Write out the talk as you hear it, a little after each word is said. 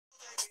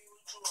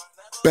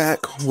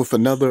Back with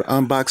another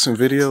unboxing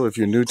video. If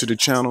you're new to the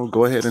channel,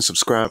 go ahead and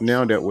subscribe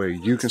now. That way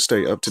you can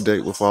stay up to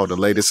date with all the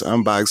latest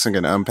unboxing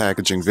and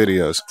unpackaging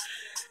videos.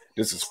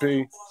 This is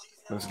P.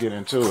 Let's get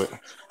into it.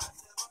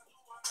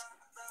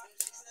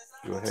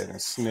 Go ahead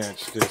and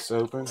snatch this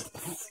open.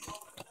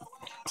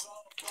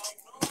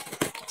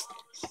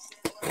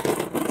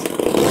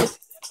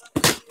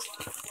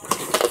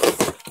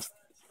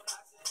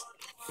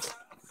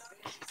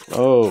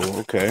 Oh,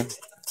 okay.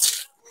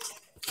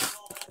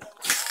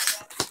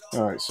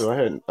 Alright, so I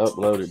hadn't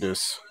uploaded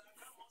this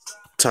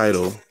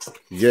title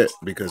yet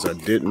because I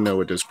didn't know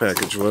what this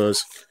package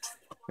was,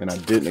 and I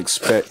didn't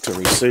expect to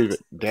receive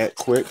it that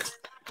quick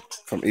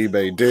from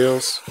eBay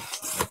deals.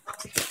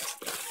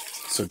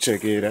 So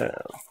check it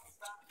out.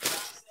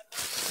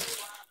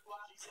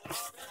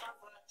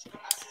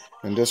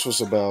 And this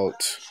was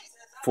about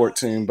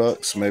 14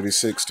 bucks, maybe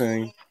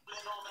 16.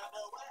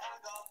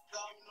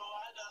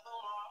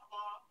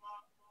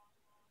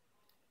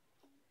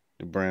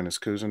 The brand is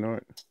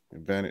Cuisinart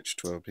Advantage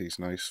 12-piece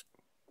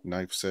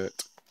knife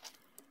set.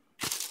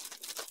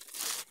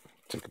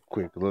 Take a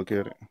quick look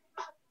at it.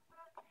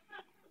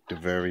 The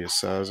various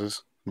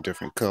sizes,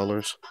 different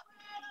colors.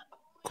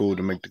 Cool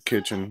to make the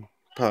kitchen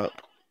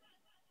pop.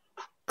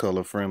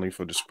 Color friendly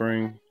for the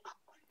spring.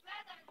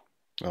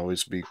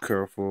 Always be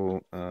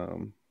careful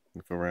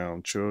if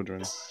around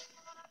children.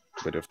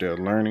 But if they're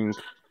learning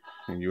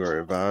and you are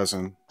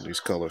advising, these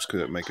colors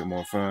could make it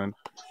more fun.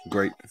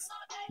 Great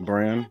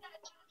brand.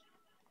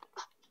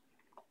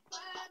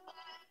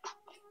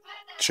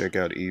 Check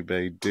out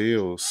eBay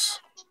deals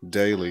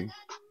daily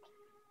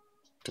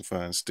to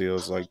find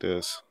steals like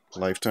this.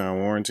 Lifetime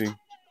warranty.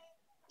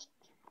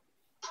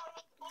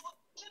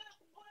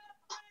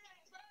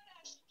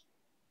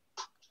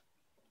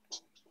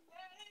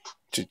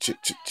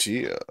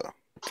 Chia.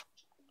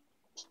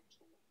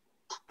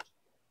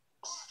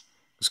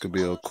 This could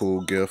be a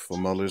cool gift for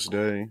Mother's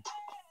Day,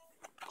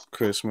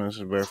 Christmas,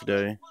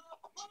 birthday,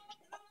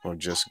 or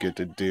just get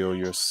the deal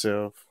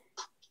yourself.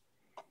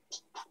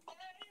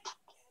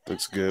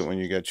 Looks good when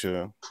you got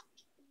your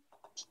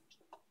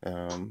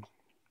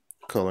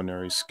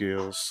culinary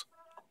skills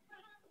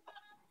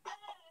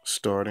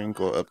starting,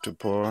 go up to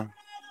par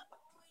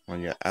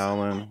on your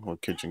island or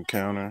kitchen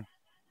counter,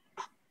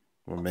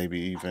 or maybe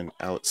even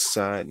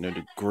outside near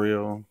the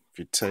grill,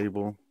 your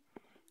table,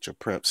 your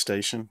prep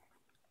station.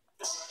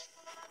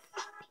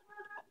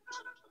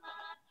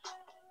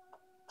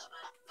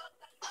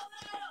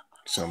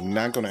 So I'm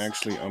not going to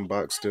actually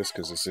unbox this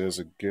because this is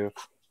a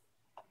gift.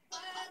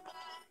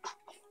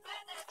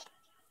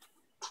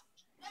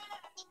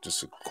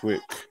 Just a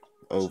quick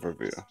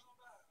overview.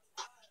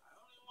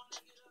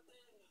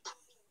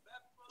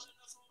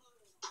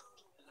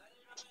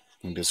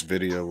 And this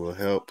video will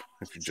help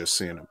if you're just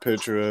seeing a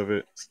picture of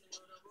it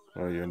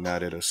or you're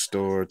not at a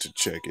store to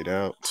check it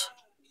out,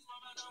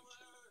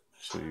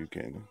 so you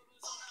can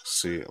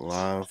see it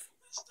live,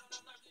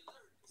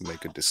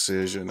 make a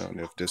decision on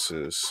if this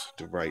is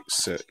the right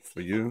set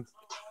for you.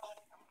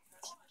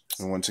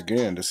 And once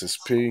again, this is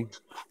P.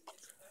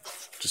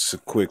 Just a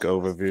quick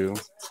overview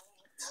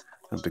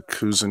of the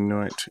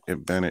Cuisinart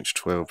Advantage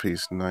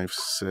 12-piece knife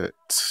set.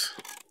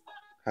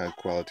 High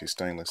quality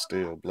stainless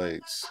steel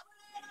blades,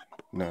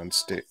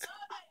 non-stick.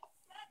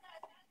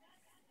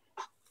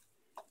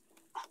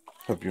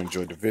 Hope you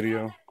enjoyed the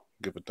video.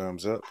 Give a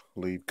thumbs up,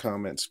 leave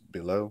comments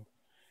below,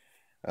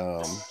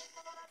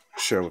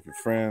 share with your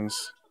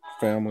friends,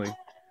 family.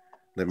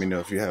 Let me know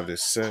if you have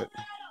this set.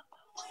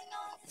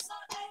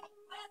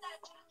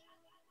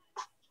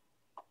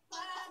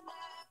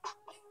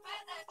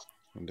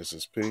 And this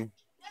is P,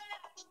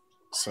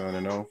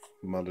 signing off.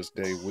 Mother's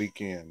Day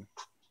weekend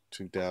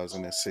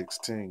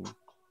 2016.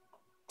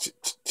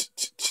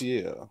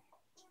 Chill.